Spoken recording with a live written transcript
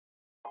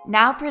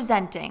Now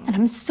presenting And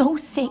I'm so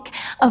sick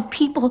of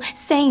people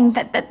saying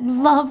that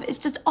love is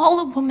just all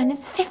a woman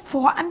is fit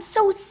for. I'm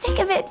so sick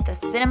of it. the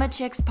Cinema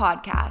Chicks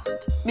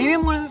podcast. Maybe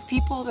I'm one of those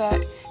people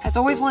that has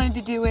always wanted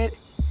to do it,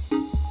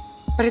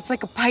 but it's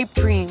like a pipe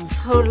dream.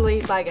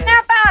 Totally like it.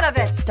 Snap out of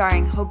it!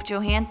 Starring Hope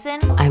Johansson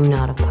I'm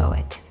not a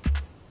poet.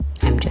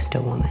 I'm just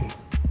a woman.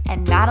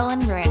 and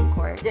Madeline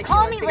Rancourt.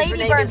 Call me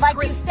Ladybird like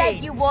you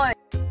said you would.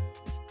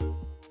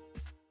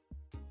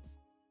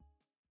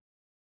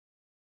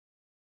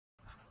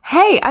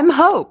 Hey, I'm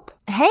Hope.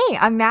 Hey,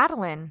 I'm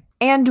Madeline.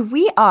 And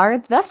we are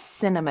the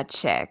Cinema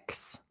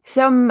Chicks.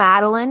 So,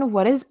 Madeline,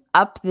 what is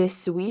up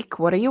this week?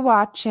 What are you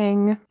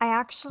watching? I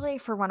actually,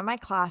 for one of my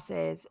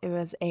classes, it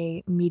was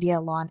a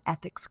media law and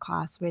ethics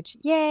class, which,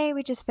 yay,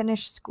 we just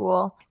finished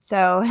school.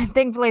 So,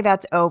 thankfully,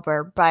 that's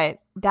over. But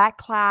that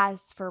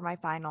class, for my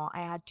final,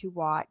 I had to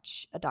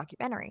watch a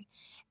documentary.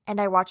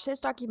 And I watched this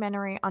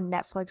documentary on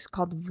Netflix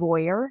called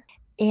Voyeur.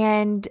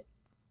 And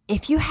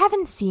if you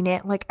haven't seen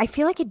it, I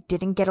feel like it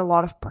didn't get a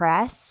lot of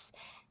press.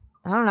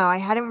 I don't know. I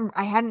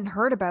hadn't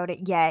heard about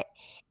it yet.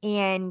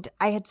 And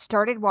I had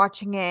started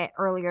watching it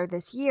earlier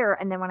this year.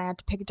 And then when I had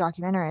to pick a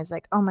documentary, I was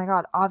like, oh my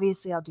God,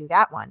 obviously I'll do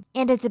that one.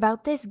 And it's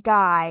about this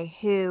guy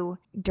who,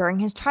 during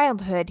his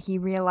childhood, he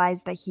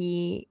realized that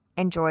he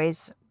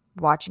enjoys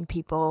watching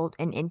people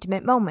in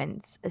intimate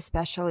moments,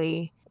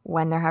 especially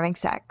when they're having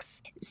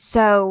sex.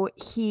 So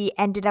he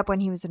ended up, when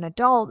he was an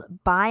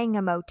adult, buying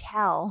a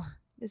motel.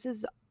 This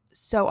is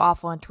so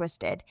awful and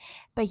twisted.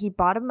 But he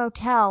bought a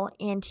motel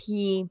and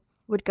he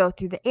would go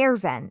through the air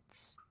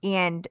vents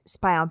and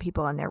spy on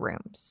people in their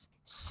rooms.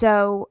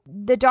 So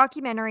the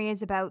documentary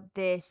is about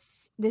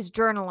this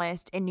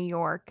journalist in New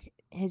York.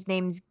 His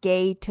name's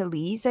Gay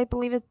Talese, I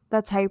believe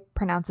that's how you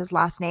pronounce his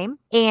last name.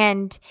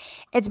 And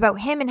it's about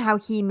him and how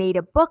he made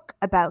a book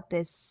about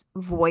this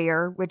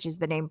voyeur, which is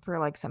the name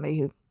for somebody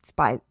who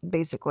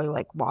basically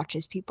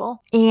watches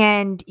people.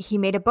 And he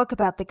made a book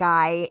about the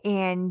guy,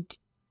 and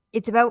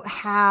it's about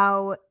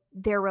how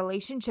their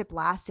relationship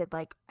lasted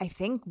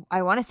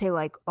I want to say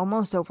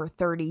almost over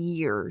 30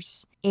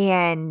 years,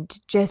 and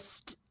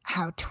just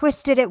how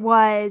twisted it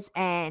was.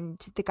 And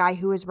the guy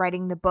who was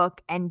writing the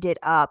book ended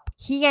up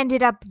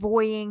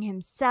voying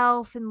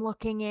himself and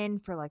looking in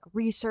for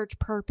research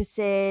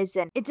purposes.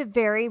 And it's a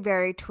very,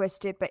 very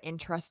twisted but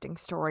interesting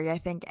story. I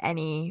think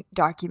any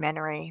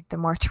documentary, the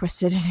more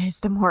twisted it is,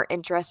 the more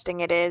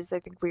interesting it is. I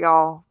think we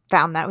all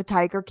found that with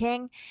Tiger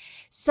King.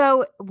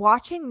 So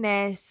watching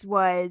this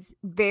was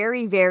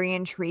very, very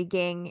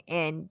intriguing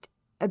and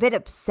a bit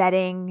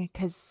upsetting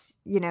because,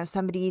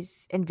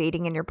 somebody's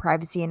invading in your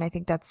privacy. And I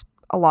think that's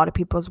a lot of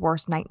people's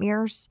worst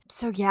nightmares.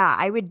 So yeah,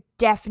 I would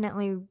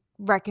definitely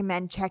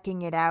recommend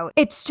checking it out.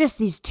 It's just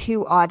these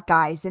two odd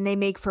guys, and they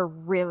make for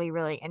really,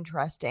 really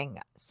interesting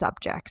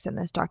subjects in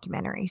this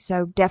documentary.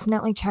 So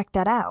definitely check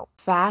that out.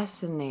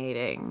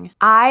 Fascinating.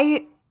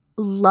 I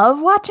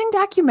love watching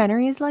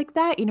documentaries like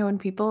that, when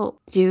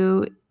people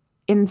do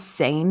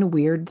insane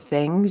weird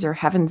things or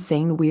have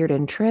insane weird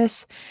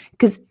interests,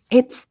 because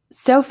it's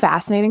so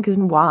fascinating. Because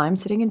while I'm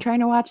sitting and trying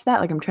to watch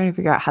that, I'm trying to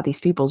figure out how these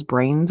people's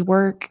brains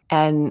work,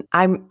 and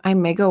I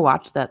may go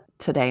watch that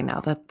today now.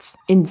 That's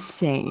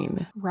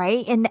insane,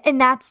 right? And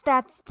that's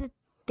the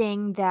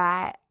thing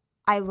that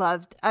I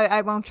loved.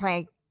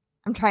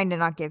 I'm trying to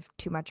not give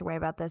too much away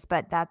about this,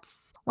 but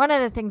that's one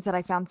of the things that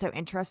I found so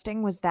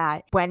interesting, was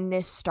that when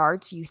this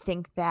starts, you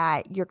think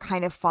that you're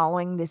kind of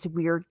following this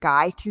weird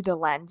guy through the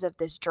lens of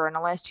this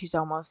journalist who's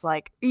almost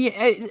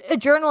a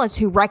journalist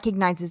who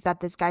recognizes that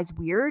this guy's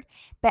weird.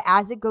 But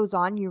as it goes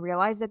on, you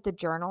realize that the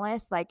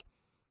journalist,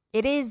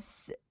 it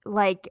is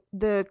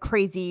the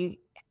crazy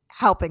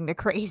helping the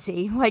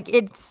crazy.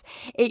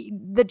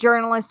 The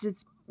journalist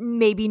is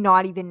maybe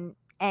not even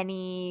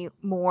any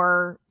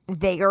more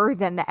there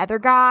than the other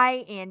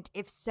guy, and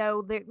if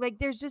so,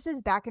 there's just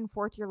this back and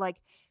forth. You're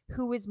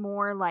who is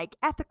more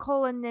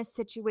ethical in this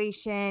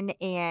situation?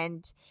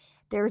 And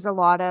there's a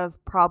lot of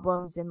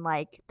problems in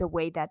the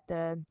way that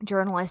the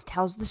journalist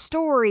tells the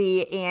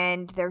story,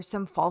 and there's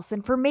some false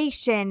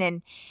information,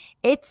 and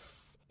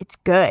it's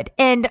good.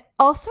 And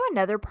also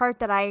another part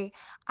that I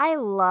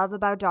love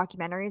about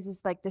documentaries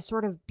is the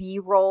sort of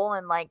B-roll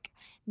and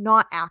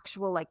not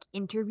actual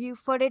interview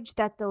footage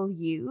that they'll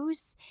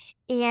use.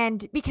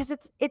 And because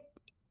it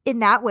in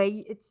that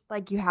way, it's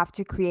you have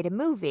to create a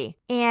movie.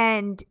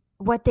 And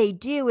what they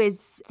do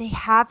is they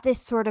have this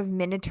sort of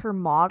miniature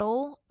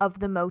model of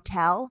the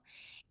motel,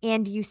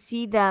 and you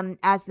see them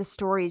as the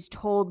story is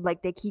told.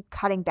 They keep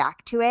cutting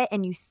back to it,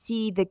 and you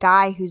see the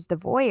guy who's the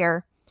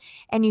voyeur,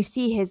 and you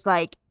see his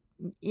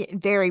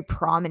very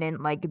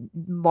prominent,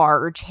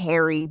 large,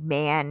 hairy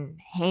man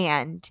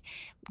hand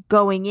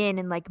going in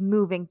and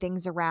moving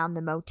things around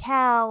the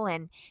motel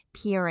and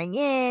peering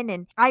in.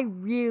 And I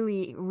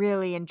really,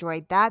 really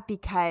enjoyed that,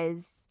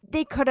 because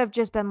they could have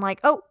just been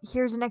oh,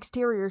 here's an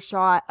exterior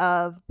shot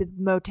of the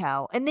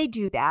motel. And they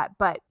do that,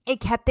 but it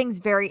kept things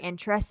very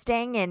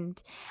interesting. And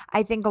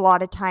I think a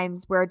lot of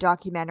times where a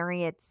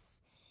documentary,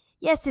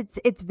 yes,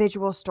 it's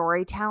visual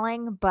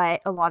storytelling,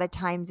 but a lot of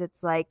times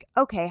it's like,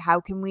 okay, how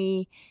can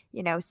we,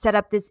 set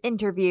up this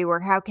interview, or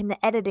how can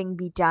the editing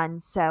be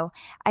done? So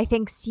I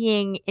think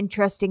seeing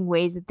interesting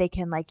ways that they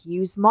can like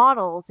use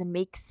models and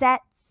make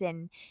sets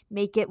and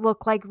make it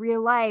look like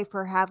real life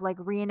or have like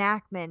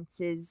reenactments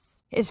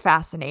is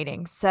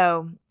fascinating.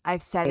 So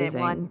I've said it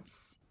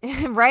once,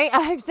 right?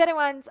 I've said it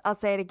once. I'll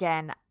say it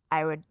again.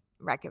 I would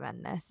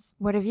recommend this.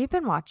 What have you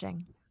been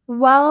watching?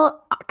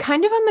 Well,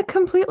 kind of on the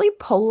completely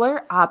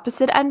polar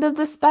opposite end of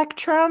the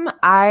spectrum,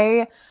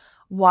 I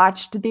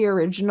watched the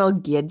original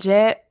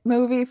Gidget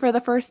movie for the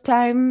first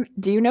time.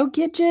 Do you know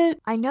Gidget?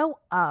 I know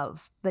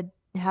of, but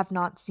have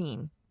not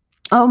seen.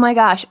 Oh my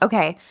gosh.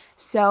 Okay.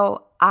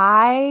 So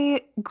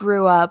I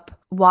grew up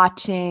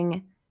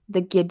watching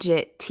the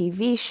Gidget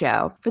TV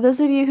show. For those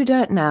of you who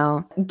don't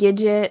know,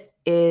 Gidget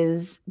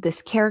is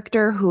this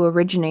character who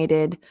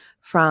originated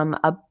from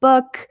a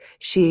book.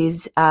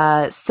 She's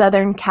a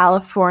Southern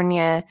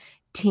California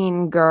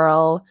teen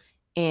girl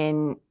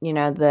in,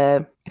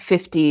 the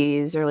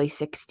 50s, early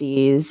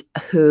 60s,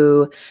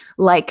 who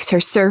likes her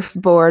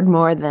surfboard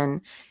more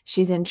than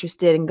she's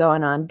interested in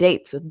going on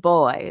dates with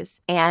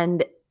boys.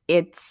 And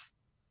it's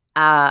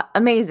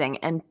amazing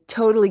and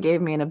totally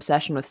gave me an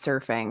obsession with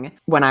surfing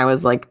when I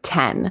was like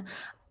 10.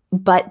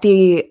 But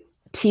the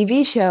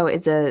TV show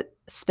is a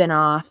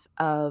spin-off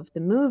of the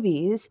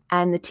movies,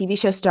 and the TV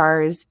show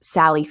stars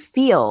Sally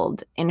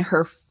Field in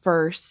her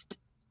first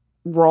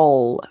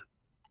role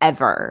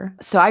ever.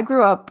 So I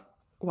grew up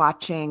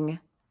watching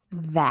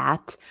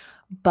that,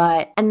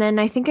 and then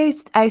I think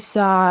I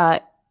saw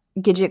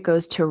Gidget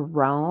Goes to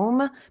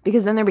Rome,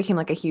 because then there became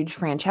like a huge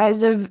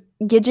franchise of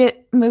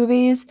Gidget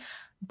movies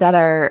that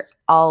are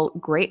all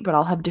great, but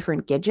all have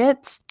different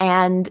Gidgets.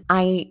 And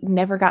I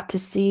never got to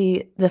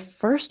see the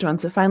first one.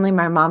 So finally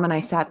my mom and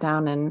I sat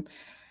down and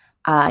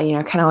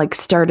kind of like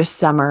start a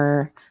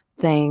summer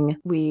thing.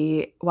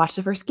 We watched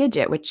the first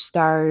Gidget, which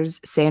stars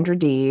Sandra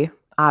Dee,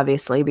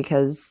 obviously,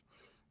 because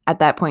at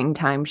that point in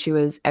time, she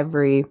was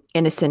every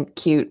innocent,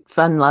 cute,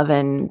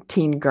 fun-loving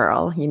teen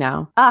girl,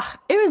 it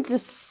was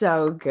just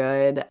so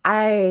good.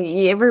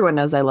 Everyone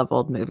knows I love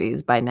old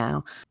movies by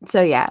now.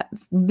 So yeah,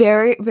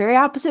 very, very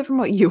opposite from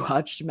what you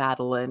watched,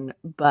 Madeline,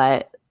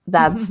 but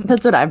that's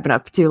what I've been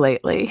up to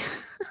lately.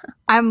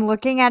 I'm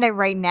looking at it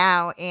right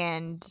now,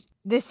 and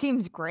this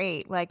seems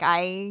great. Like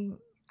I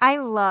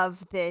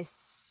love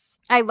this.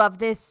 I love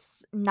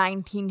this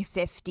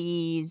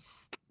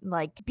 1950s,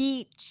 like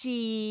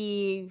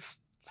beachy,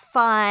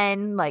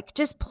 fun, like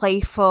just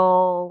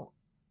playful.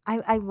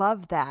 I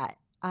love that.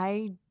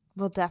 I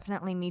will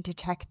definitely need to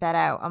check that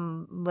out.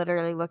 I'm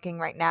literally looking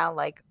right now,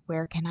 like,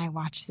 where can I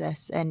watch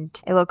this? And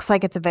it looks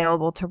like it's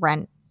available to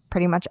rent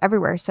pretty much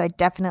everywhere. So I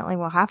definitely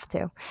will have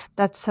to.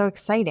 That's so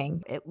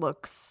exciting. It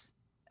looks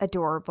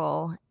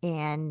adorable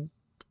and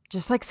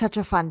just like such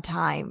a fun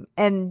time.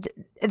 And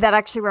that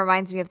actually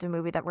reminds me of the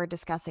movie that we're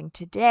discussing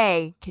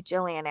today,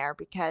 Kajillionaire,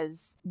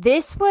 because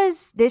this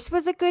was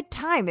a good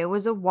time. It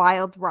was a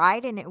wild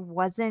ride, and it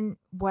wasn't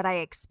what I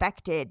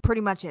expected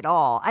pretty much at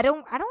all. I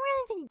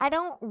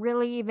don't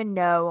really even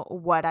know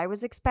what I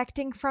was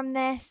expecting from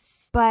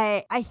this,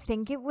 but I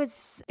think it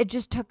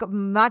just took a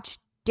much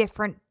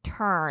different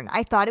turn.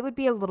 I thought it would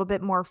be a little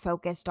bit more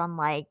focused on,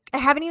 like, I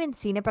haven't even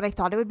seen it, but I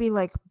thought it would be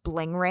like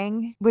Bling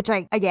Ring, which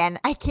I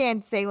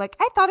can't say, like,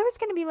 I thought it was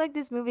going to be like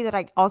this movie that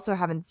I also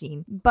haven't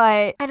seen,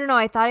 but I don't know.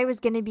 I thought it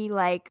was going to be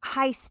like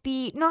high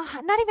speed,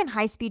 not even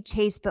high speed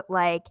chase, but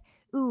like,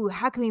 ooh,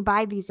 how can we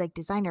buy these like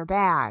designer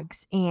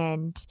bags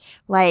and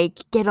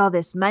like get all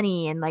this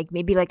money, and like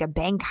maybe like a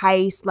bank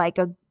heist,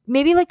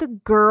 maybe like a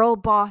girl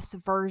boss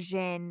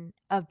version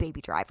of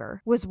Baby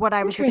Driver was what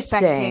I was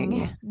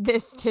expecting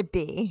this to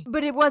be.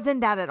 But it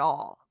wasn't that at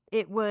all.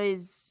 It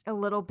was a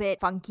little bit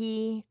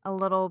funky, a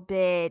little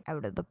bit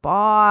out of the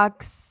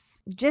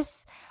box,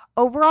 just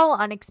overall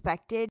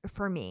unexpected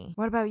for me.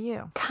 What about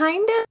you?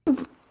 Kind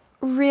of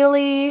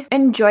really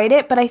enjoyed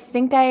it, but I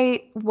think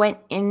I went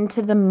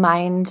into the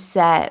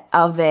mindset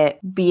of it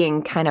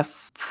being kind of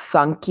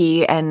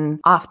funky and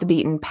off the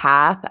beaten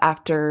path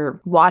after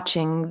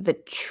watching the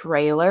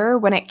trailer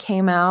when it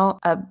came out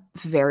a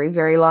very,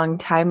 very long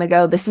time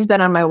ago. This has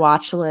been on my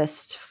watch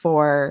list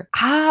for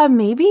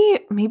maybe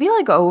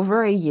like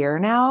over a year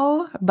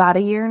now, about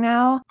a year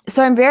now.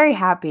 So I'm very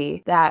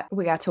happy that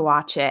we got to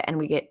watch it and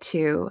we get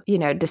to,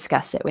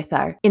 discuss it with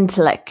our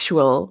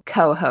intellectual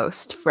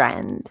co-host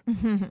friend.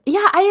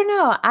 Yeah, I don't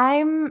know.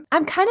 I'm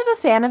kind of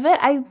a fan of it.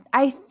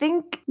 I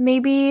think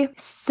maybe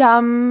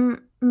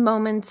some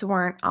moments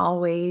weren't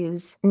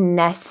always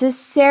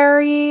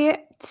necessary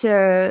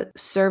to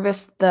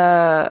service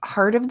the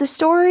heart of the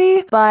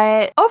story,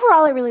 but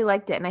overall I really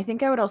liked it, and I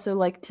think I would also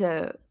like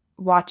to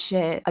watch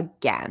it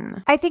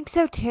again. I think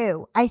so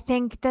too. I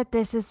think that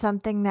this is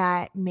something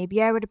that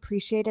maybe I would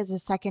appreciate as a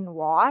second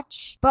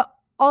watch, but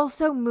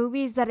also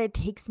movies that it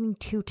takes me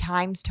 2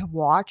 times to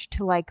watch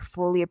to like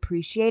fully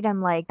appreciate.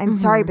 I'm like, I'm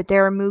sorry, but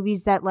there are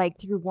movies that like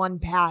through one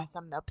pass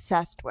I'm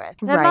obsessed with.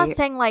 And I'm not Right.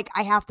 saying like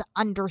I have to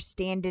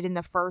understand it in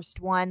the first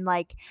one.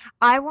 Like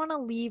I want to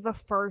leave a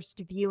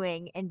first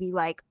viewing and be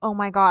like, oh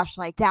my gosh,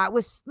 like that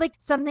was like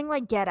something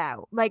like Get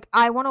Out. Like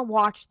I want to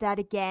watch that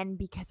again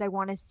because I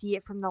want to see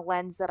it from the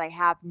lens that I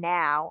have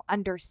now,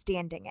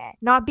 understanding it.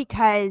 Not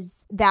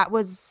because that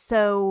was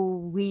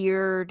so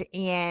weird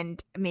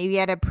and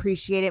maybe I'd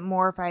appreciate it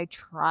more if I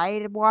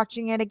tried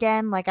watching it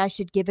again. Like I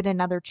should give it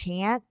another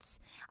chance.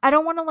 I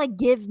don't want to like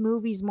give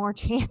movies more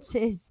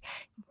chances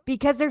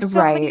because there's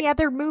so many Right.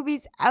 other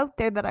movies out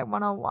there that I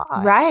want to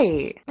watch.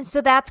 Right. So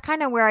that's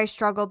kind of where I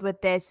struggled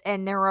with this.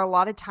 And there were a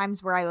lot of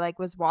times where I like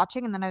was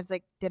watching and then I was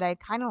like, did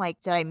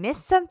I miss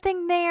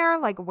something there?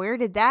 Like, where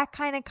did that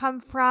kind of come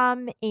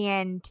from?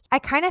 And I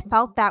kind of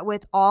felt that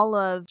with all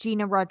of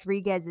Gina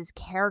Rodriguez's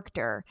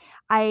character.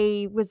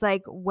 I was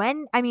like,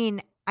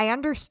 I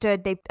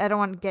understood I don't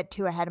want to get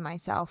too ahead of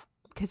myself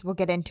because we'll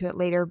get into it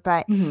later,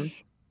 but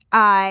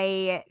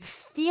I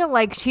feel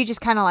like she just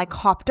kind of like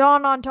hopped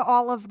onto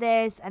all of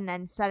this and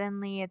then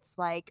suddenly it's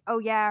like, oh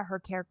yeah, her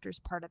character's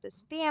part of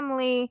this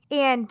family.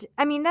 And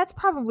I mean, that's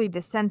probably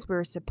the sense we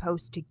were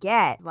supposed to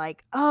get.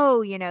 Like,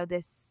 oh,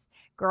 this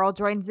girl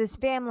joins this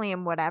family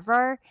and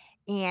whatever.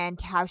 And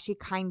how she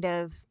kind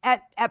of,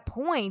 at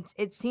points,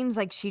 it seems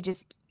like she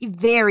just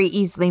very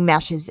easily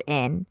meshes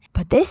in.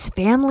 But this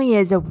family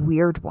is a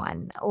weird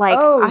one. Like,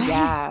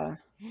 Yeah.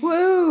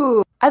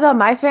 Woo! I thought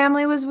my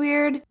family was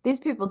weird. These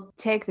people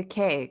take the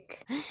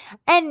cake.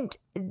 And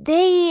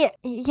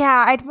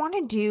I'd want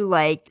to do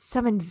like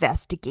some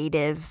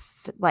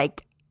investigative,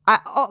 like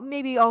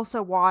maybe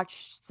also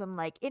watch some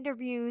like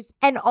interviews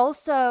and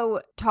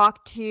also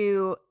talk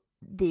to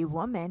the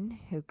woman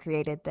who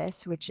created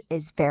this, which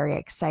is very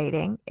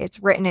exciting.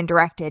 It's written and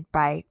directed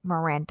by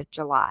Miranda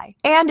July.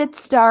 And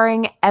it's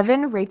starring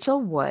Evan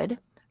Rachel Wood,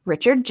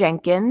 Richard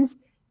Jenkins,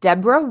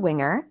 Deborah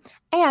Winger,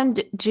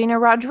 and Gina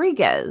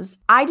Rodriguez.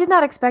 I did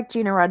not expect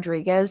Gina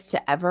Rodriguez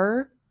to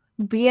ever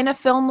be in a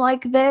film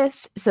like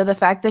this. So the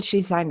fact that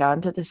she signed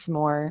on to this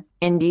more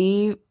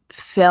indie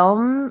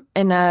film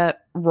in a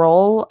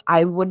role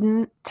I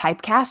wouldn't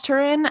typecast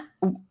her in,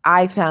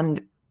 I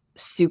found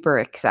super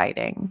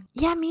exciting.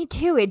 Yeah, me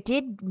too. It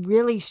did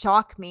really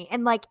shock me.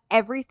 And like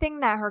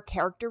everything that her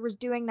character was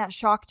doing that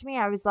shocked me,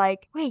 I was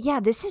like, wait, yeah,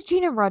 this is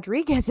Gina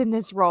Rodriguez in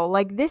this role.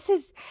 Like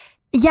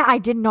I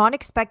did not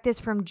expect this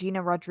from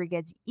Gina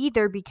Rodriguez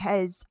either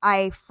because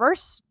I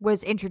first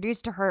was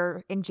introduced to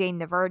her in Jane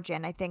the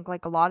Virgin. I think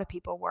like a lot of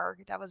people were.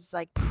 That was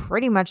like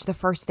pretty much the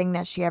first thing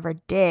that she ever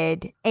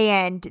did.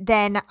 And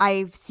then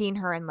I've seen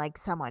her in like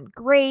Someone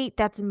Great.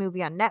 That's a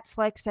movie on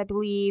Netflix, I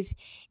believe.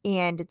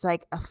 And it's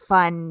like a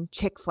fun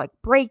chick flick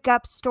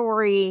breakup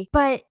story.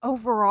 But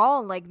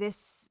overall, like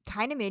this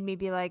kind of made me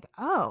be like,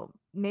 oh,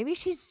 maybe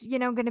she's,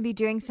 going to be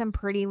doing some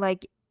pretty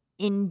like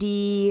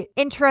indie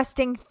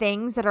interesting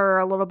things that are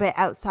a little bit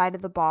outside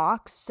of the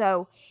box.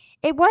 So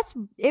it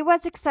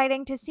was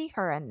exciting to see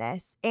her in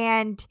this,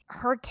 and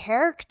her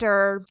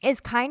character is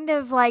kind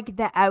of like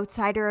the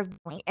outsider of,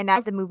 and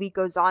as the movie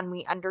goes on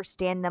we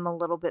understand them a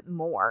little bit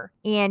more,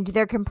 and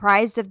they're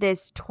comprised of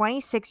this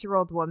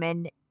 26-year-old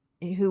woman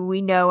who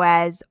we know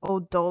as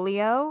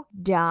Odolio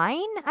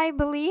Dine, I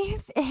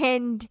believe,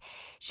 and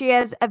she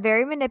has a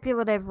very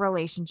manipulative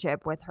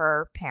relationship with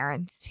her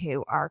parents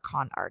who are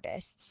con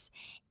artists.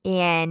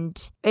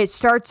 And it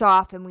starts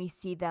off and we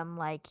see them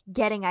like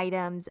getting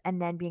items and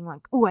then being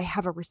like, oh, I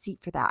have a receipt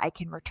for that, I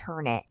can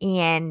return it,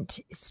 and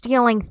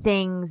stealing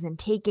things and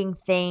taking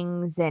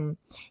things and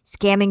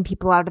scamming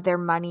people out of their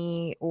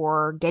money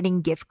or getting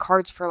gift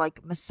cards for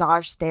like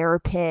massage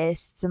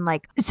therapists. And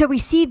like, so we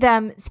see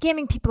them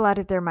scamming people out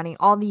of their money,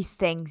 all these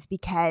things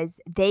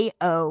because they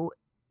owe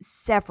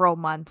several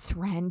months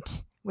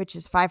rent, which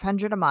is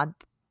 $500 a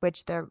month,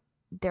 which they're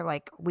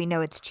like, we know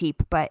it's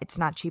cheap, but it's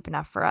not cheap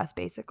enough for us,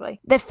 basically.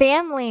 The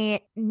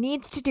family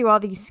needs to do all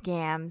these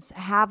scams,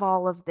 have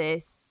all of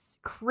this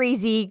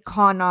crazy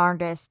con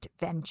artist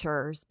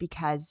ventures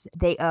because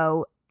they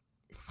owe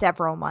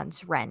several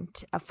months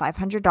rent of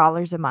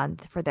 $500 a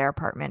month for their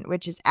apartment,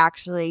 which is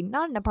actually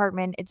not an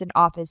apartment, it's an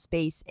office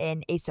space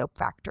in a soap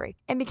factory.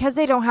 And because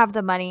they don't have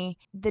the money,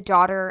 the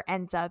daughter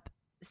ends up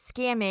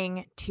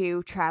scamming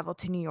to travel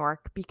to New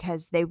York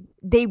because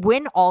they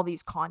win all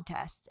these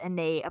contests and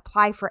they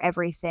apply for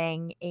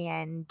everything,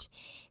 and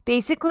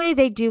basically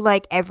they do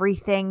like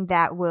everything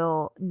that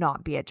will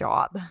not be a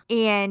job.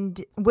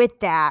 And with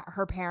that,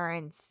 her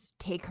parents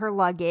take her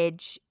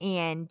luggage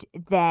and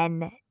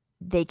then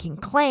they can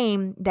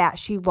claim that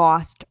she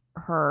lost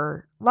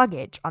her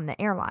luggage on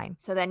the airline.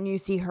 So then you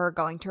see her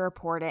going to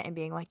report it and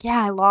being like,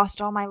 yeah, I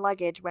lost all my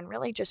luggage, when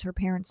really just her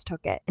parents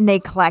took it. And they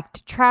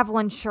collect travel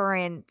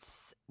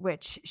insurance,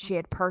 which she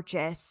had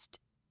purchased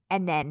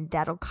and then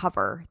that'll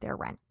cover their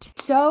rent.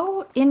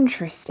 So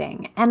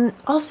interesting. And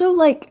also,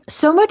 like,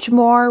 so much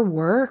more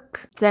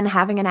work than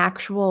having an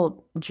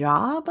actual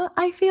job,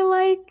 I feel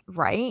like.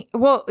 Right?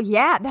 Well,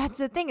 yeah, that's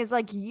the thing is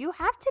like you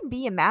have to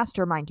be a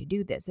mastermind to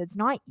do this. It's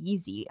not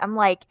easy. I'm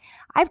like,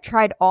 I've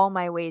tried all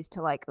my ways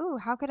to like, ooh,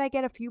 how could I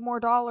get a few more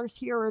dollars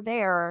here or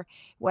there or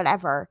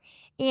whatever?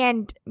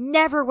 And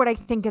never would I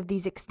think of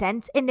these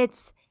extents. And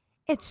it's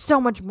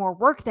so much more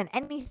work than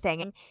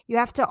anything. And you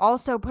have to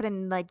also put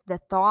in like the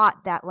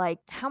thought that like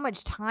how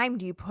much time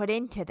do you put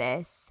into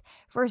this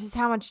versus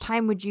how much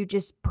time would you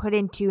just put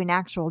into an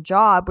actual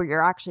job where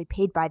you're actually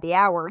paid by the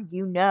hour.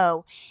 You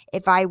know,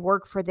 if I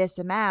work for this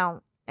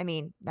amount, I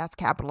mean, that's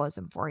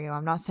capitalism for you.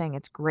 I'm not saying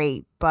it's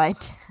great,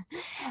 but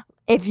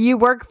if you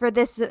work for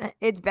this,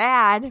 it's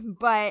bad.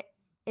 But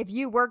if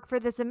you work for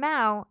this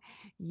amount,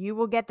 you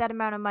will get that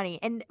amount of money.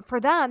 And for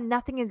them,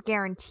 nothing is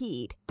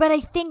guaranteed. But I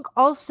think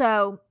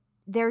also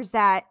there's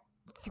that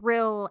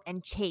thrill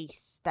and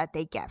chase that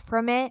they get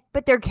from it.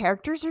 But their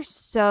characters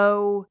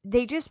are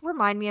they just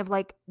remind me of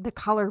like the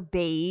color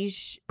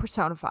beige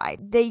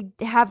personified. They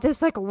have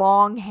this like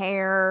long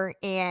hair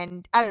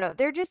and I don't know,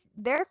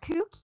 they're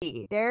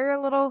kooky. They're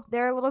a little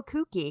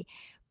kooky.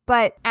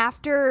 But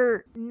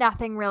after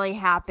nothing really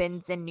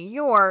happens in New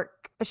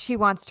York, she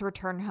wants to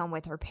return home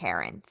with her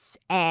parents,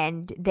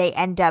 and they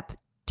end up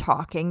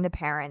talking, the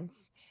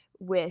parents,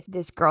 with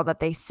this girl that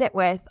they sit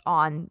with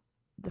on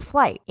the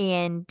flight,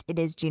 and it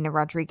is Gina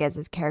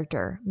Rodriguez's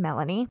character,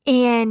 Melanie.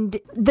 And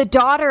the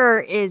daughter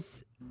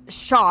is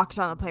shocked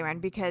on the plane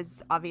ride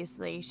because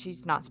obviously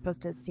she's not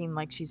supposed to seem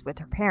like she's with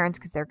her parents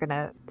because they're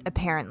gonna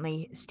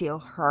apparently steal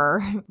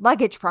her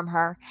luggage from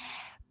her.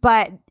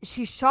 But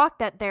she's shocked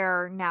that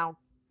they're now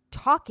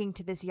talking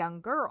to this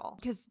young girl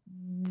because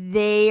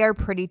they are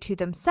pretty to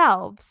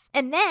themselves.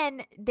 And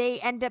then they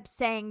end up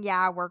saying,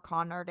 yeah, we're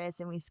con artists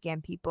and we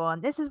scam people,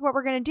 and this is what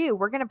we're going to do.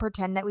 We're going to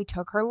pretend that we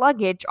took her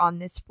luggage on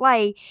this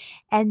flight,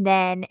 and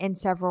then in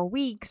several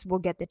weeks we'll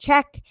get the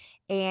check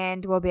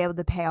and we'll be able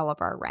to pay all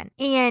of our rent.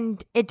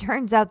 And it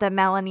turns out that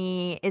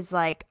Melanie is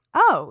like,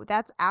 oh,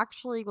 that's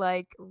actually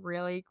like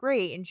really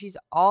great. And she's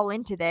all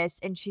into this.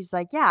 And she's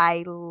like, yeah,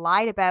 I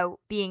lied about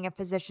being a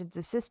physician's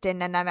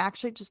assistant, and I'm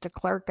actually just a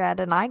clerk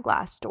at an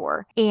eyeglass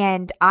store.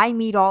 And I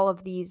meet all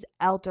of these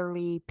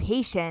elderly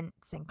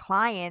patients and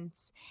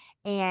clients,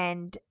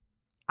 and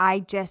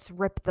I just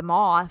rip them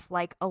off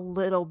like a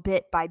little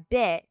bit by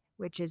bit,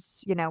 which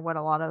is, you know, what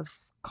a lot of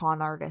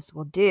con artists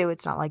will do.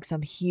 It's not like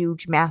some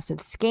huge, massive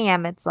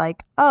scam. It's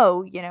like,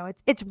 oh, you know,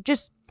 it's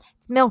just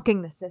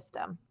milking the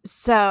system.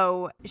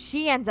 So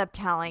she ends up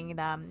telling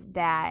them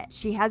that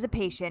she has a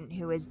patient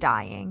who is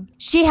dying.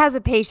 She has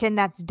a patient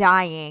that's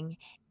dying,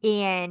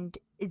 and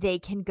they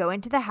can go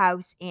into the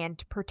house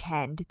and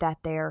pretend that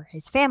they're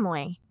his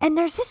family. And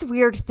there's this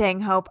weird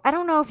thing, Hope. I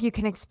don't know if you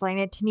can explain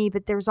it to me,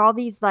 but there's all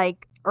these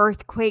like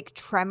earthquake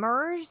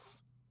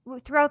tremors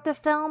throughout the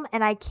film,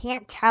 and I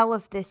can't tell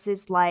if this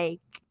is like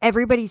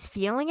everybody's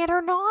feeling it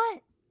or not,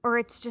 or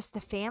it's just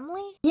the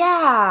family.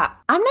 Yeah,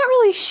 I'm not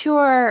really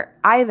sure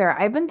either.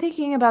 I've been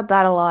thinking about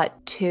that a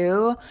lot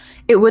too.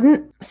 It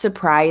wouldn't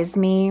surprise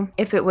me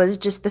if it was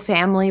just the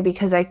family,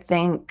 because I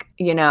think,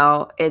 you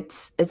know,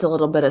 it's a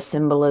little bit of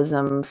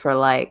symbolism for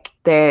like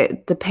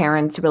the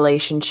parents'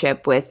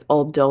 relationship with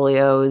Old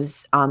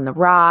Dolio's on the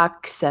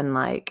rocks, and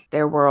like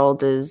their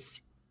world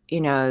is, you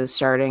know,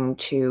 starting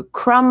to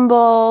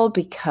crumble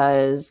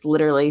because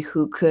literally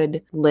who could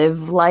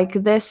live like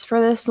this for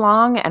this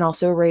long and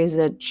also raise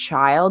a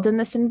child in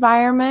this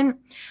environment?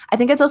 I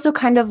think it's also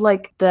kind of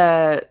like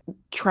the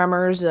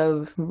tremors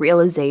of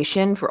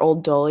realization for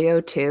Old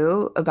Dolio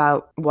too,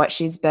 about what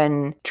she's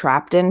been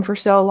trapped in for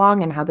so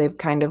long and how they've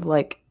kind of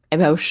like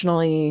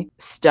emotionally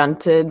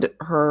stunted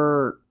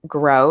her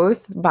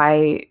growth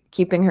by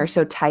keeping her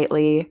so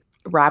tightly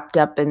wrapped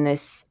up in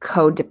this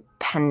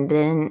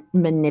codependent,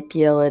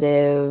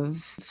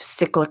 manipulative,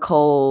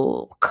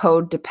 cyclical,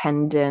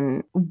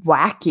 codependent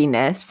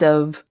wackiness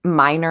of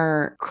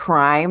minor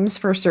crimes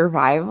for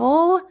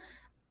survival.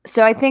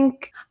 So I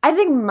think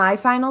my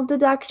final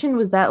deduction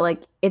was that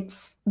like it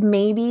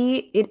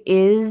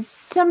is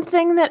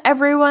something that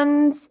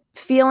everyone's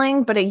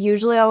feeling, but it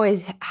usually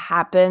always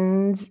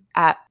happens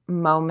at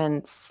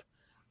moments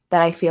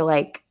that I feel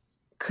like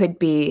could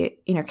be,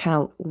 you know, kind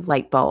of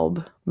light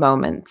bulb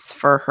moments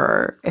for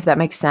her, if that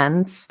makes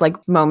sense.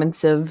 Like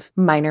moments of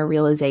minor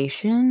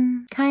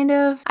realization, kind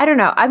of. I don't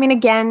know. I mean,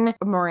 again,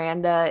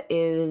 Miranda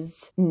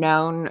is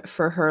known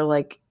for her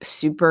like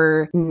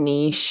super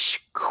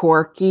niche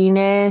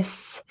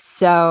quirkiness.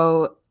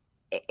 So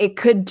it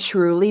could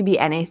truly be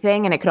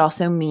anything. And it could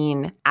also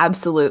mean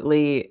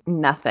absolutely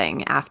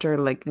nothing after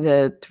like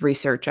the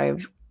research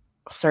I've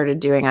started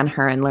doing on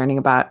her and learning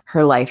about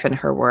her life and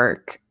her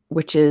work,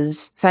 which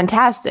is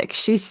fantastic.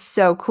 She's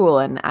so cool.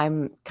 And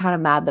I'm kind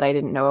of mad that I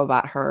didn't know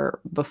about her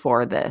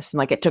before this. And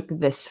like it took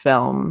this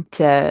film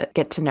to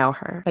get to know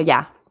her. But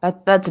yeah,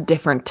 That's a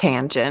different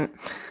tangent.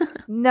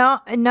 No,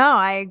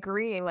 I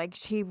agree. Like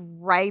she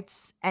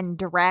writes and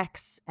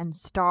directs and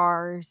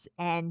stars,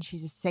 and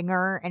she's a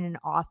singer and an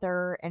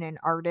author and an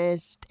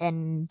artist,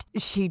 and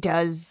she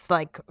does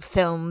like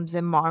films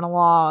and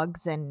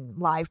monologues and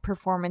live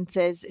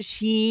performances.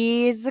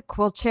 She's a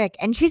cool chick,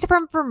 and she's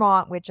from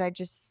Vermont, which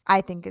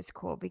I think is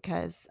cool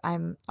because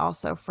I'm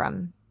also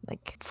from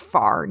like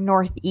far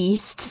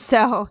northeast.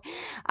 So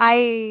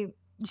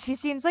she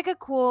seems like a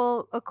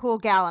cool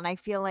gal, and I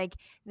feel like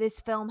this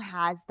film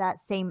has that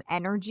same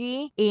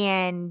energy.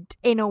 And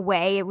in a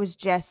way, it was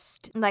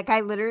just like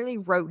I literally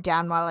wrote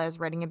down while I was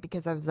writing it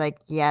because I was like,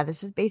 yeah,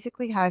 this is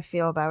basically how I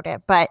feel about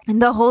it. But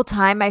the whole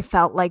time I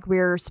felt like we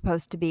were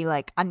supposed to be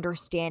like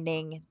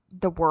understanding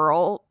the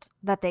world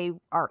that they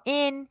are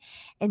in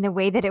and the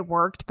way that it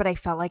worked, but I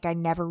felt like I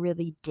never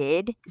really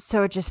did.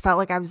 So it just felt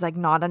like I was like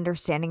not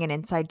understanding an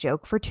inside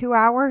joke for 2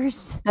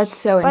 hours. That's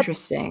so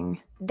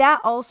interesting.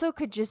 That also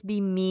could just be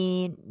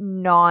me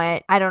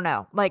not, I don't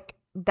know, like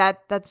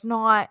that's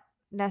not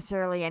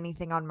necessarily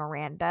anything on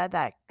Miranda.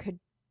 That could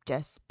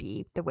just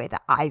be the way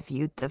that I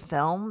viewed the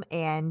film,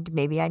 and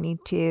maybe I need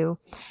to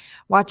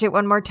watch it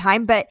one more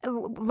time. But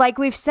like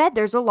we've said,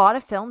 there's a lot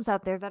of films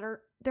out there that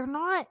they're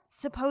not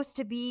supposed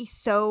to be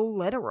so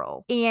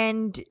literal.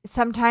 And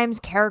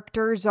sometimes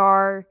characters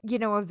are,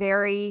 a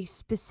very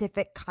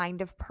specific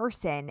kind of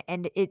person.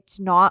 And it's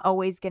not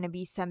always going to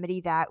be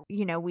somebody that,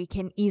 we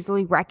can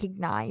easily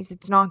recognize.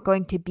 It's not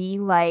going to be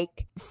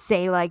like,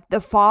 say, like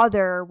The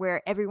Father,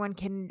 where everyone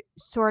can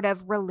sort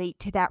of relate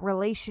to that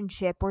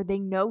relationship, or they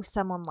know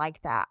someone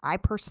like that. I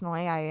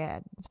personally,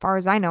 as far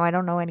as I know, I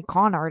don't know any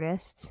con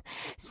artists.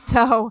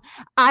 So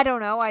I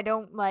don't know. I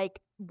don't like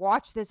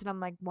watch this and I'm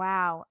like,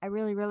 wow, I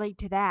really relate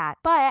to that.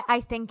 But I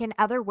think in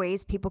other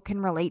ways people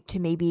can relate to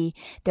maybe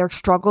their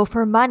struggle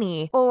for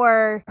money,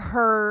 or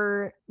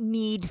her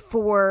need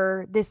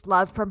for this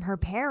love from her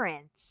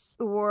parents,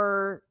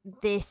 or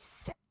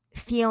this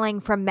feeling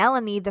from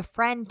Melanie, the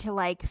friend, to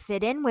like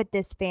fit in with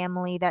this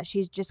family that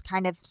she's just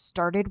kind of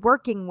started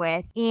working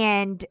with,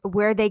 and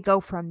where they go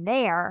from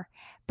there.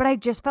 But I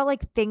just felt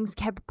like things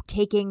kept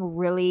taking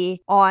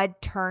really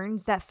odd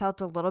turns that felt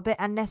a little bit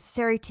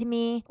unnecessary to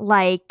me.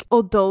 Like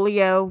Old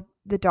Dolio,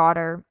 the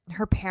daughter,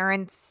 her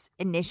parents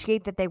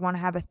initiate that they want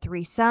to have a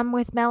threesome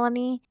with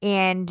Melanie,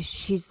 and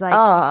she's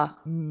like,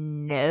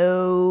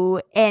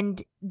 no.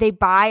 And they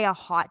buy a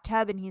hot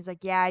tub, and he's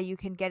like, yeah, you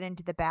can get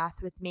into the bath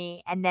with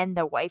me. And then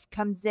the wife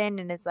comes in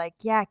and is like,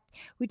 yeah,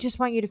 we just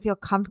want you to feel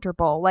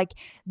comfortable. Like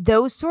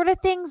those sort of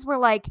things were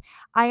like,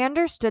 I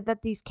understood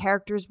that these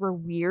characters were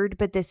weird,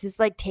 but this is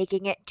like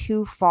taking it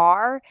too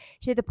far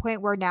to the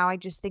point where now I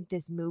just think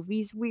this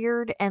movie's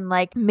weird, and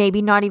like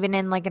maybe not even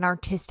in like an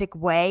artistic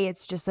way.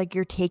 It's just like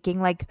you're taking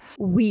like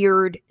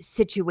weird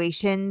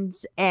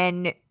situations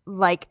and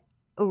like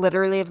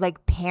literally of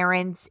like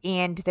parents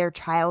and their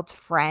child's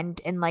friend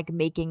and like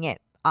making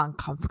it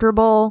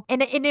uncomfortable.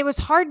 And it was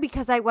hard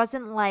because I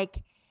wasn't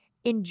like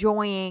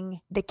enjoying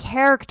the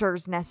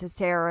characters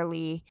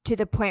necessarily to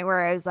the point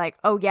where I was like,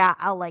 oh yeah,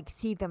 I'll like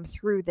see them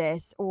through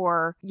this,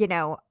 or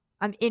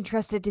I'm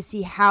interested to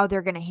see how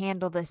they're going to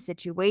handle this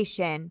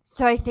situation.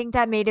 So I think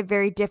that made it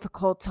very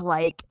difficult to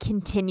like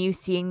continue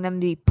seeing them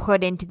be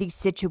put into these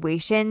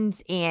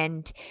situations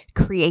and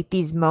create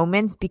these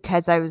moments,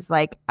 because I was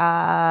like,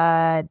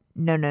 no.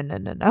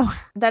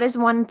 That is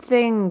one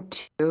thing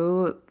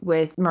too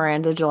with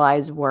Miranda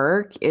July's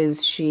work,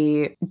 is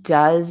she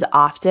does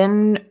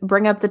often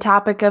bring up the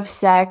topic of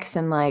sex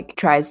and like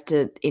tries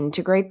to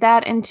integrate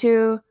that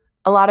into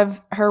a lot of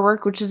her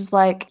work, which is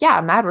like,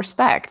 yeah, mad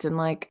respect. And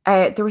like,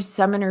 there was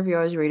some interview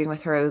I was reading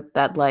with her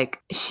that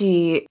like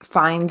she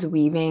finds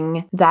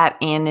weaving that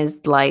in is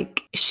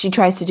like, she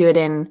tries to do it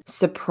in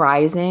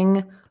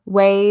surprising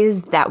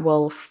ways that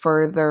will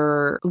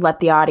further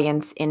let the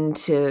audience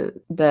into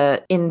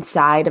the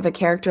inside of a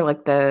character,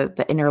 like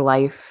the inner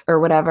life or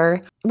whatever,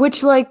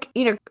 which like,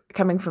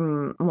 coming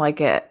from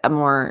like a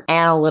more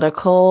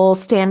analytical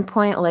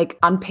standpoint, like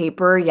on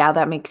paper, yeah,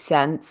 that makes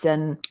sense.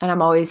 And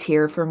I'm always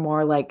here for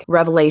more like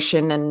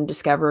revelation and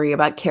discovery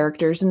about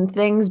characters and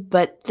things.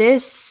 But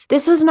this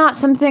was not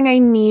something I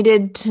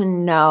needed to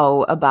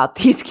know about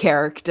these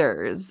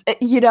characters,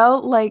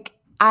 like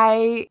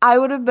I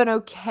would have been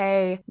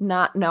okay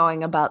not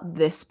knowing about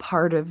this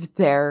part of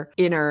their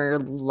inner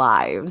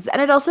lives.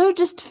 And it also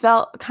just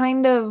felt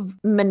kind of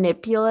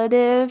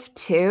manipulative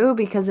too,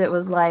 because it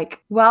was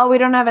like, well, we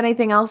don't have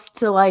anything else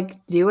to like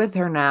do with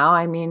her now.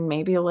 I mean,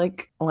 maybe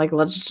like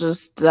let's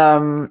just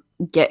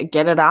get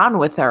it on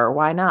with her.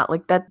 Why not?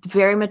 Like that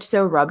very much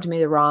so rubbed me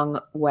the wrong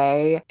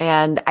way.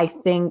 And I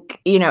think,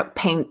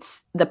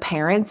 paints the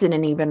parents in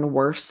an even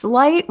worse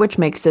light, which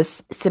makes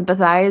us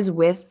sympathize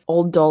with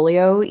old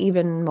Dolio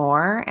even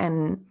more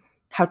and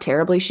how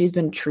terribly she's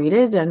been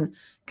treated, and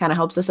kind of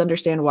helps us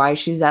understand why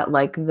she's at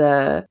like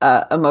the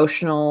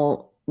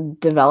emotional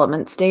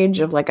development stage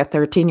of like a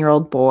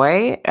 13-year-old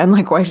boy, and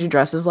like why she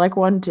dresses like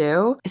one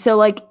too. So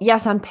like,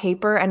 yes, on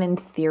paper and in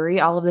theory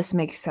all of this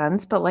makes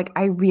sense, but like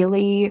I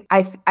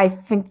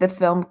think the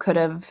film could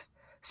have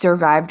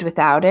survived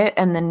without it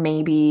and then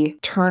maybe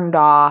turned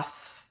off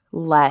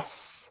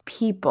less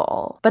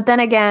people. But then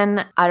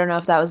again, I don't know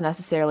if that was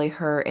necessarily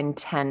her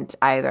intent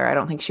either. I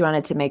don't think she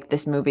wanted to make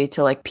this movie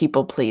to like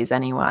people please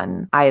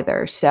anyone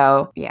either.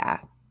 So yeah,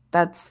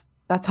 that's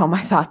all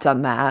my thoughts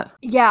on that.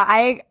 Yeah,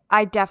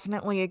 I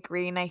definitely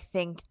agree. And I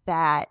think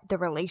that the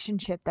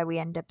relationship that we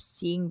end up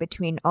seeing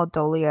between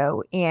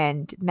Oldolio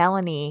and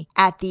Melanie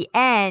at the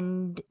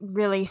end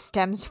really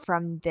stems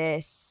from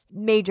this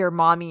major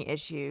mommy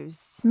issues.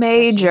 that she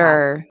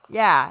Major. has.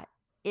 Yeah.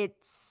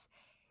 It's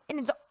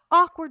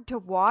awkward to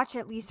watch,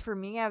 at least for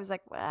me. I was like,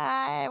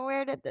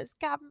 where did this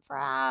come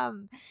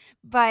from?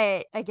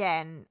 But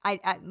again, I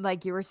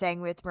like you were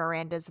saying with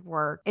Miranda's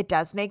work, it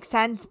does make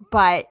sense,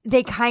 but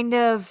they kind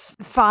of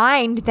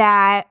find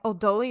that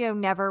Oldolio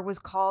never was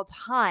called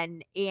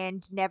hun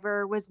and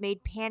never was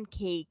made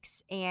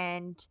pancakes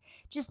and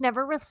just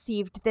never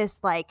received this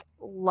like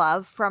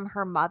love from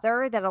her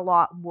mother that a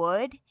lot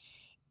would,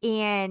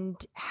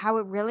 and how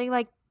it really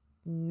like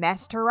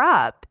messed her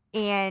up.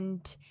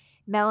 And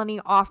Melanie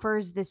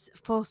offers this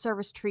full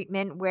service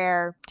treatment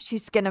where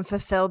she's going to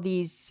fulfill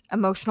these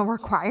emotional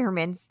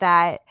requirements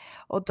that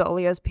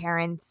Oldolio's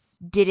parents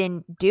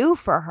didn't do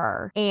for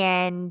her.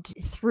 And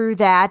through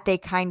that, they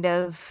kind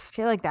of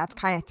feel like that's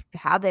kind of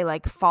how they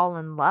like fall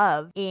in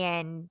love.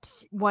 And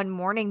one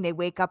morning they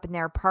wake up in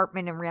their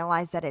apartment and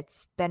realize that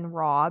it's been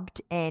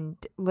robbed and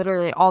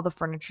literally all the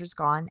furniture's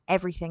gone.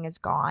 Everything is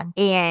gone.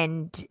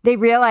 And they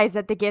realize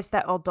that the gifts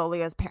that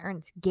Oldolio's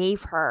parents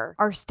gave her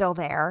are still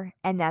there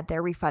and that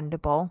they're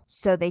refundable.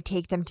 So they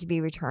take them to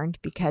be returned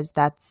because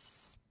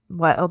that's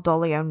what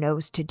Oldolio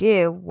knows to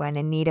do when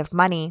in need of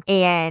money.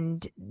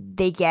 And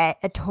they get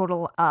a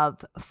total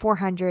of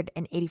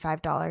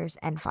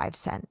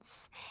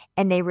 $485.05.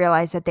 And they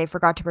realize that they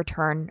forgot to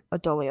return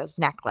Oldolio's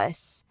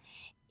necklace.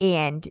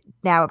 And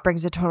now it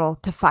brings a total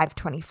to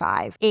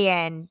 $525.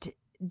 And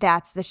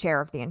that's the share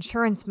of the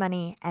insurance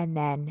money. And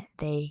then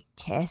they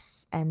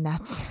kiss, and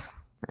that's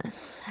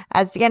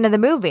the end of the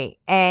movie.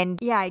 And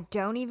yeah, I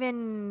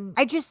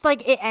just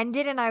like it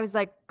ended and I was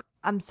like,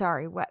 I'm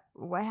sorry, what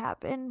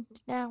happened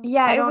now?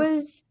 Yeah, it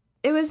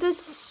was a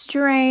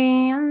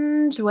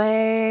strange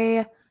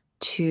way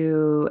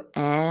to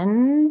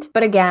end.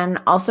 But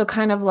again, also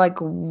kind of like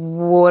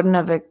wouldn't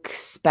have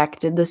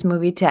expected this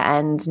movie to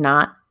end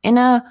not in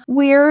a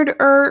weird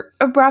or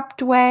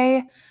abrupt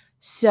way.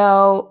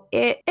 So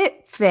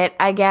it fit,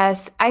 I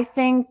guess. I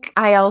think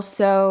I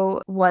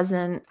also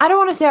I don't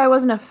want to say I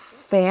wasn't a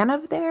fan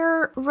of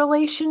their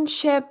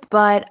relationship,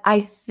 but I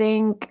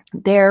think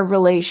their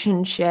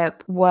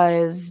relationship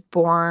was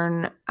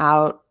born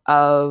out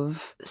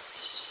of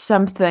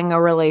something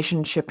a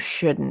relationship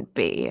shouldn't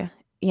be.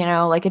 You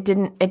know, like it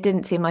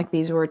didn't seem like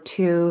these were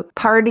two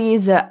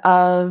parties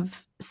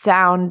of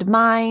sound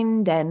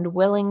mind and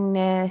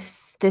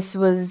willingness. This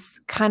was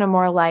kind of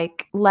more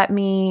like, let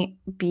me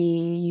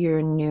be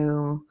your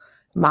new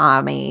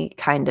mommy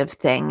kind of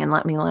thing, and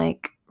let me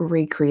like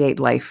recreate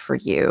life for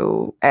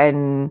you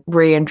and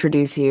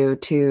reintroduce you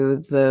to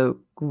the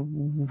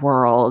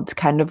world,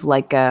 kind of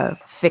like a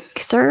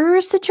fixer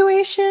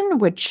situation,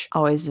 which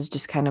always is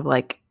just kind of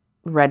like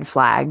red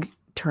flag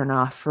turn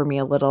off for me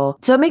a little.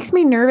 So it makes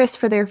me nervous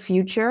for their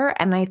future,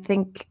 and I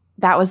think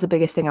that was the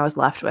biggest thing I was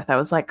left with. I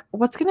was like,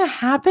 what's going to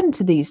happen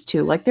to these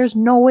two? Like, there's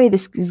no way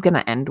this is going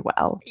to end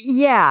well.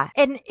 Yeah.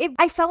 And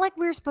I felt like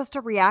we were supposed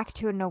to react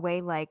to it in a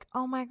way like,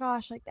 oh my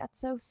gosh, like that's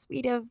so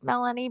sweet of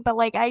Melanie. But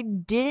like, I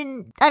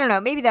don't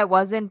know, maybe that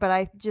wasn't, but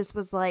I just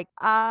was like,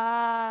 the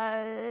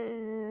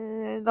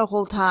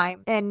whole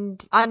time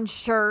and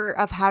unsure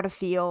of how to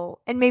feel.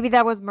 And maybe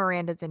that was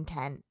Miranda's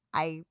intent.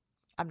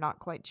 I'm not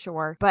quite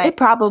sure, but it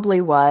probably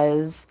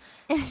was.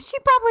 She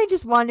probably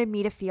just wanted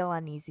me to feel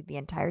uneasy the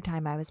entire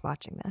time I was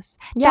watching this.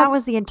 Yep. That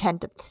was the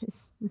intent of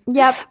this.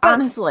 Yep.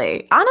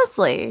 Honestly,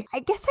 I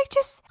guess I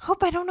just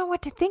hope I don't know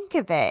what to think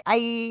of it.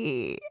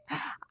 I'm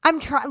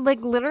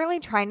literally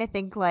trying to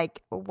think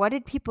like, what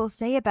did people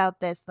say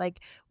about this? Like,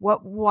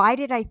 why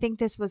did I think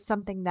this was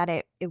something that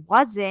it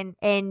wasn't?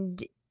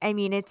 And I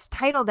mean, it's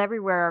titled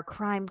everywhere a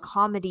crime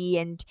comedy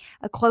and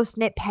a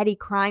close-knit petty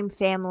crime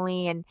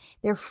family and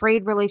their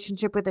frayed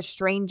relationship with a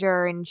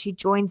stranger, and she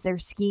joins their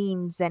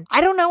schemes. And I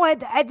don't know,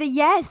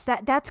 yes,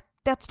 that's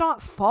not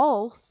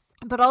false,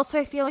 but also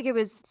I feel like it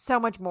was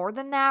so much more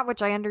than that,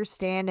 which I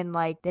understand, and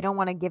like they don't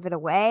want to give it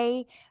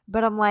away,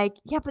 but I'm like,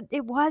 yeah, but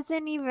it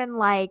wasn't even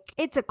like,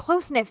 it's a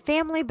close-knit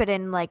family, but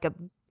in like a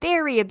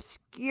very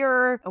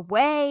obscure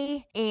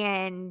way.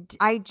 And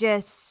I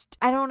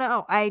don't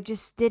know, I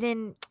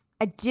didn't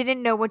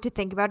know what to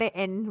think about it,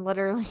 and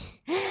literally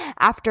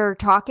after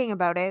talking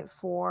about it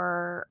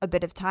for a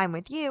bit of time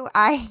with you,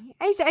 I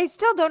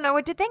still don't know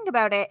what to think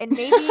about it, and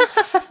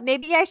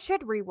maybe I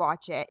should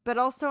rewatch it. But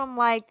also I'm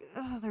like,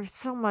 oh, there's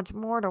so much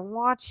more to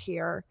watch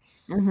here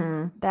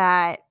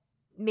that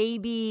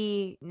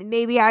maybe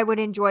I would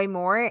enjoy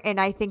more.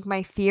 And I think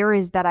my fear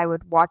is that I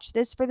would watch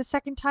this for the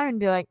second time and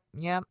be like,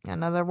 yep,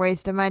 another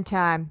waste of my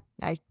time.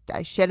 I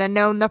should have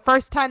known the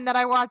first time that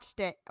I watched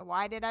it.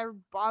 Why did I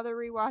bother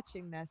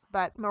rewatching this?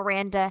 But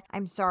Miranda,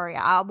 I'm sorry.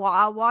 I'll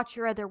watch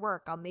your other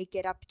work. I'll make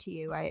it up to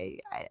you.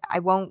 I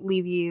won't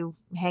leave you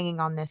hanging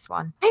on this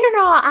one. I don't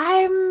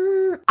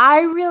know. I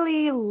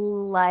really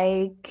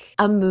like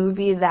a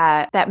movie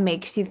that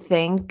makes you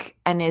think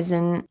and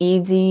isn't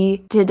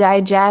easy to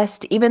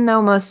digest, even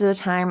though most of the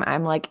time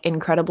I'm like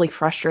incredibly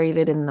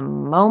frustrated in the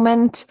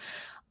moment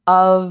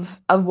of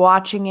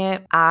watching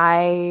it.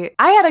 I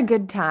had a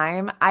good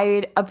time.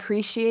 I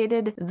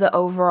appreciated the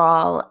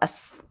overall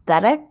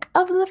aesthetic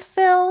of the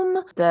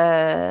film.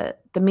 The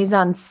mise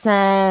en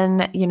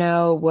scène, you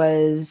know,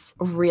 was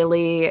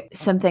really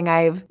something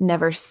I've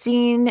never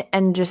seen,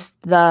 and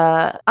just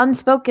the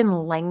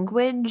unspoken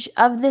language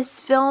of this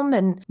film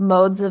and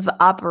modes of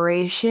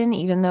operation,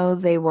 even though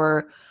they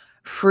were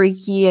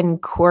freaky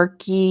and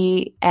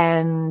quirky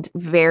and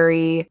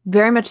very,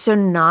 very much so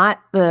not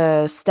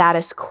the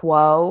status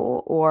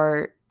quo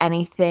or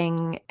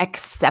anything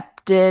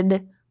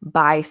accepted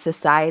by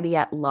society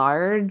at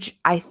large.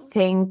 I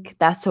think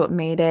that's what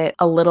made it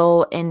a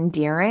little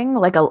endearing,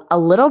 like a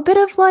little bit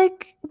of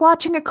like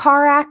watching a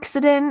car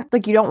accident.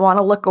 Like you don't want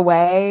to look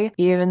away,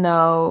 even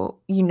though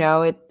you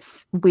know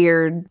it's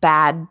weird,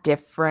 bad,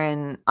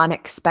 different,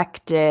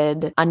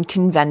 unexpected,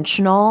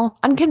 unconventional.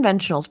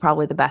 Unconventional is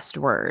probably the best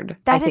word.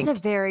 That is a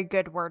very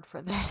good word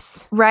for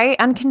this. Right?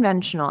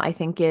 Unconventional, I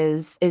think,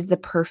 is the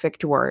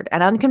perfect word.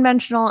 And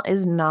unconventional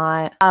is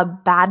not a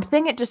bad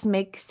thing. It just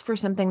makes for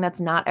something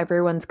that's not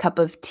everyone's cup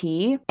of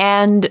tea.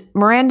 And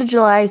Miranda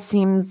July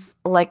seems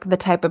like the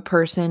type of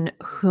person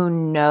who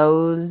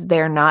knows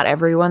they're not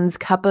everyone's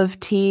cup of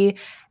tea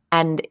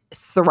and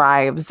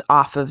thrives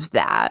off of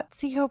that.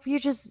 See, Hope,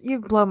 you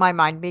blow my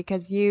mind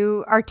because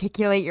you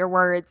articulate your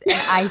words, and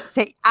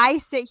I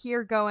sit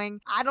here going,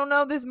 I don't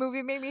know, this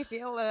movie made me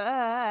feel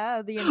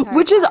the entire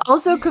Which is time.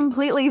 also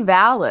completely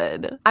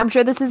valid. I'm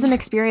sure this is an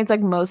experience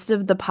like most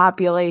of the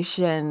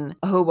population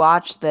who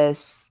watch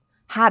this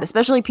had,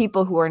 especially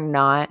people who are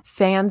not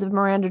fans of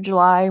Miranda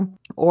July,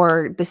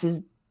 or this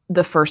is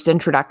the first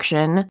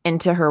introduction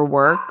into her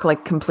work,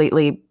 like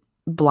completely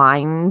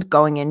blind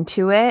going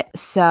into it.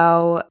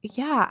 So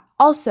yeah.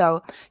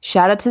 Also,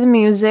 shout out to the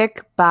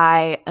music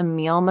by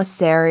Emile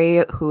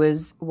Masseri, who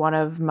is one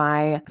of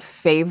my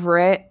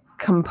favorite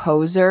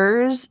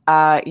composers.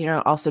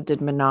 Also did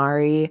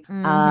Minari,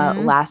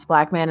 Last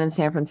Black Man in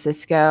San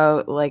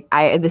Francisco. Like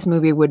this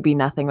movie would be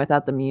nothing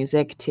without the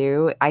music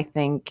too. I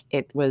think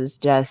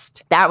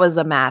that was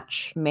a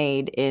match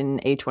made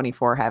in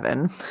A24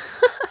 heaven.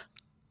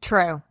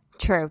 True.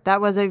 That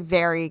was a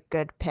very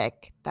good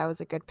pick. That was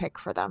a good pick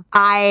for them.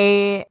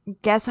 I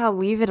guess I'll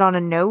leave it on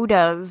a note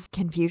of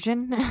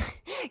confusion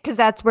because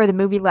that's where the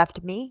movie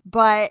left me.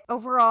 But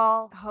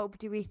overall, Hope,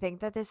 do we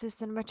think that this is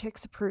Cinema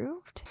Chicks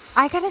approved?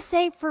 I gotta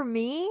say, for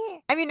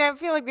me, I mean, I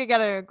feel like we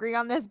gotta agree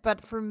on this,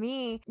 but for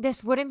me,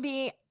 this wouldn't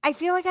be. I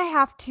feel like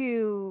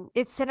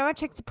it's Cinema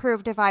Chicks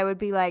approved if I would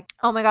be like,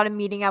 oh my God, I'm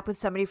meeting up with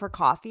somebody for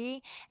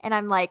coffee. And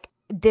I'm like,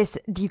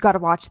 you got to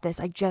watch this.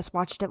 I just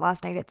watched it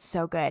last night. It's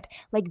so good.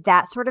 Like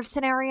that sort of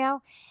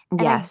scenario.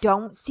 And Yes. I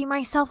don't see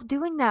myself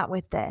doing that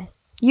with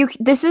this.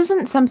 This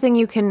isn't something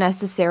you can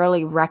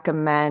necessarily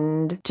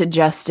recommend to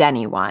just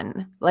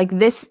anyone. Like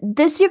this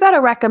you got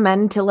to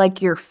recommend to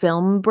like your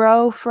film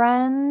bro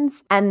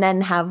friends, and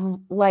then have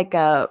like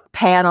a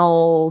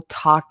panel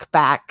talk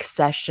back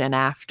session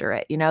after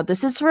it. You know,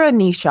 this is for a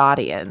niche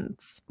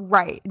audience.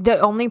 Right. The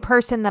only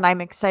person that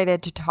I'm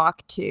excited to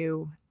talk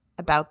to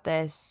about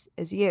this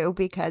is you,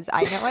 because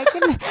I know I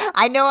can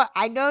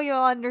I know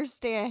you'll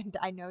understand.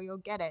 I know you'll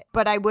get it.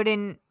 But I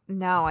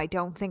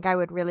don't think I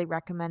would really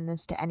recommend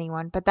this to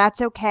anyone. But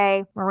that's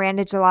okay.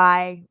 Miranda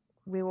July,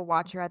 we will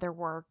watch your other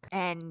work.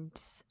 And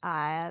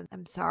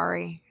I'm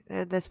sorry.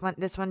 This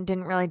one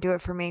didn't really do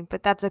it for me,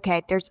 but that's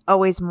okay. There's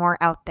always more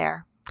out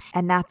there.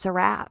 And that's a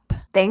wrap.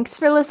 Thanks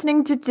for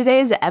listening to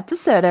today's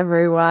episode,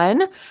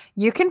 everyone.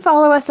 You can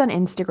follow us on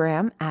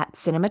Instagram at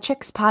Cinema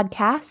Chicks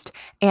Podcast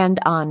and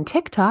on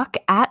TikTok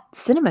at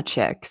Cinema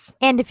Chicks.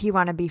 And if you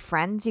want to be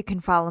friends, you can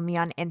follow me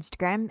on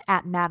Instagram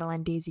at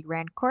Madeline Daisy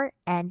Rancourt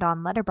and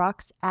on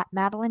Letterboxd at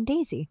Madeline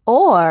Daisy.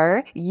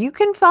 Or you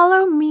can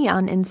follow me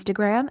on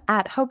Instagram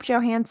at Hope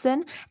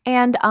Johansson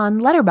and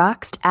on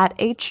Letterboxd at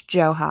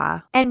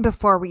HJoha. And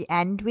before we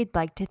end, we'd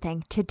like to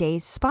thank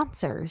today's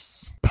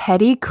sponsors.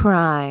 Petty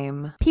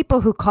Crime.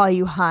 People who call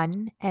you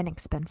hun and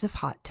expensive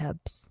hot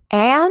tubs.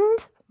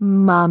 And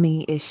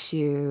Mommy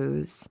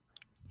Issues.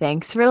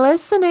 Thanks for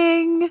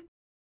listening.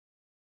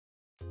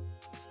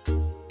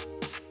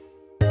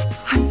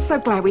 I'm so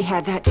glad we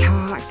had that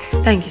talk.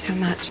 Thank you so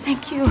much.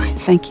 Thank you.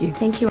 Thank you.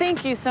 Thank you.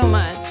 Thank you so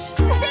much.